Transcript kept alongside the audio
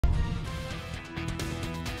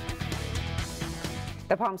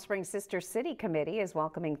The Palm Springs Sister City Committee is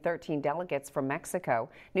welcoming 13 delegates from Mexico.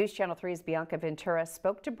 News Channel 3's Bianca Ventura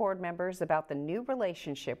spoke to board members about the new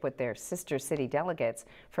relationship with their Sister City delegates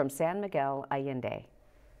from San Miguel Allende.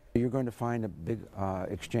 You're going to find a big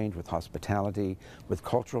exchange with hospitality, with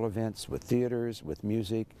cultural events, with theaters, with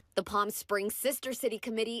music. The Palm Springs Sister City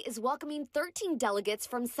Committee is welcoming 13 delegates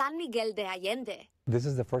from San Miguel de Allende. This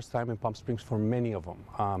is the first time in Palm Springs for many of them.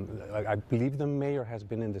 I believe the mayor has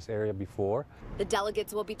been in this area before. The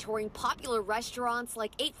delegates will be touring popular restaurants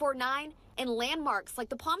like 849 and landmarks like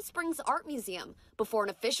the Palm Springs Art Museum before an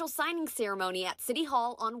official signing ceremony at City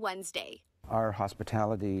Hall on Wednesday. Our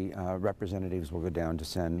hospitality representatives will go down to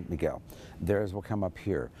San Miguel. Theirs will come up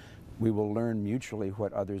here. We will learn mutually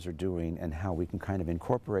what others are doing and how we can kind of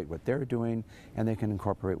incorporate what they're doing, and they can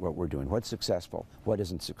incorporate what we're doing. What's successful, what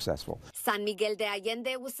isn't successful. San Miguel de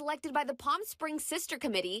Allende was selected by the Palm Springs Sister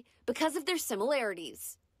Committee because of their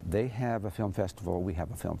similarities. They have a film festival, we have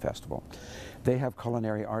a film festival. They have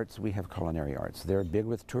culinary arts, we have culinary arts. They're big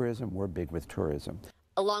with tourism, we're big with tourism.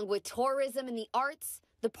 Along with tourism and the arts,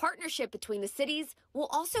 the partnership between the cities will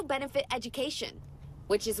also benefit education,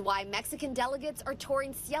 which is why Mexican delegates are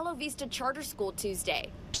touring Cielo Vista Charter School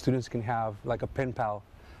Tuesday. Students can have like a pen pal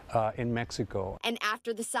in Mexico. And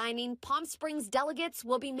after the signing, Palm Springs delegates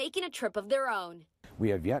will be making a trip of their own. We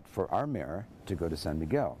have yet for our mayor to go to San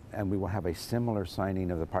Miguel, and we will have a similar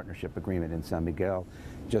signing of the partnership agreement in San Miguel,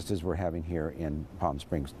 just as we're having here in Palm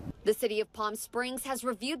Springs. The city of Palm Springs has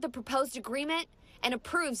reviewed the proposed agreement and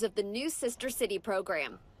approves of the new Sister City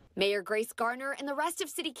program. Mayor Grace Garner and the rest of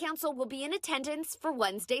City Council will be in attendance for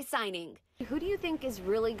Wednesday's signing. Who do you think is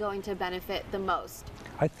really going to benefit the most?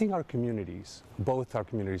 I think our communities, both our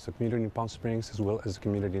communities, the community in Palm Springs as well as the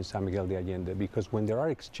community in San Miguel de Allende, because when there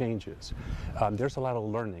are exchanges, there's a lot of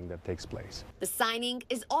learning that takes place. The signing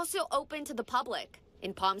is also open to the public.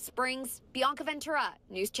 In Palm Springs, Bianca Ventura,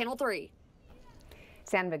 News Channel 3.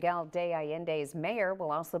 San Miguel de Allende's mayor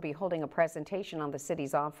will also be holding a presentation on the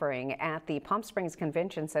city's offering at the Palm Springs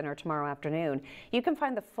Convention Center tomorrow afternoon. You can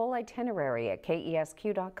find the full itinerary at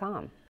KESQ.com.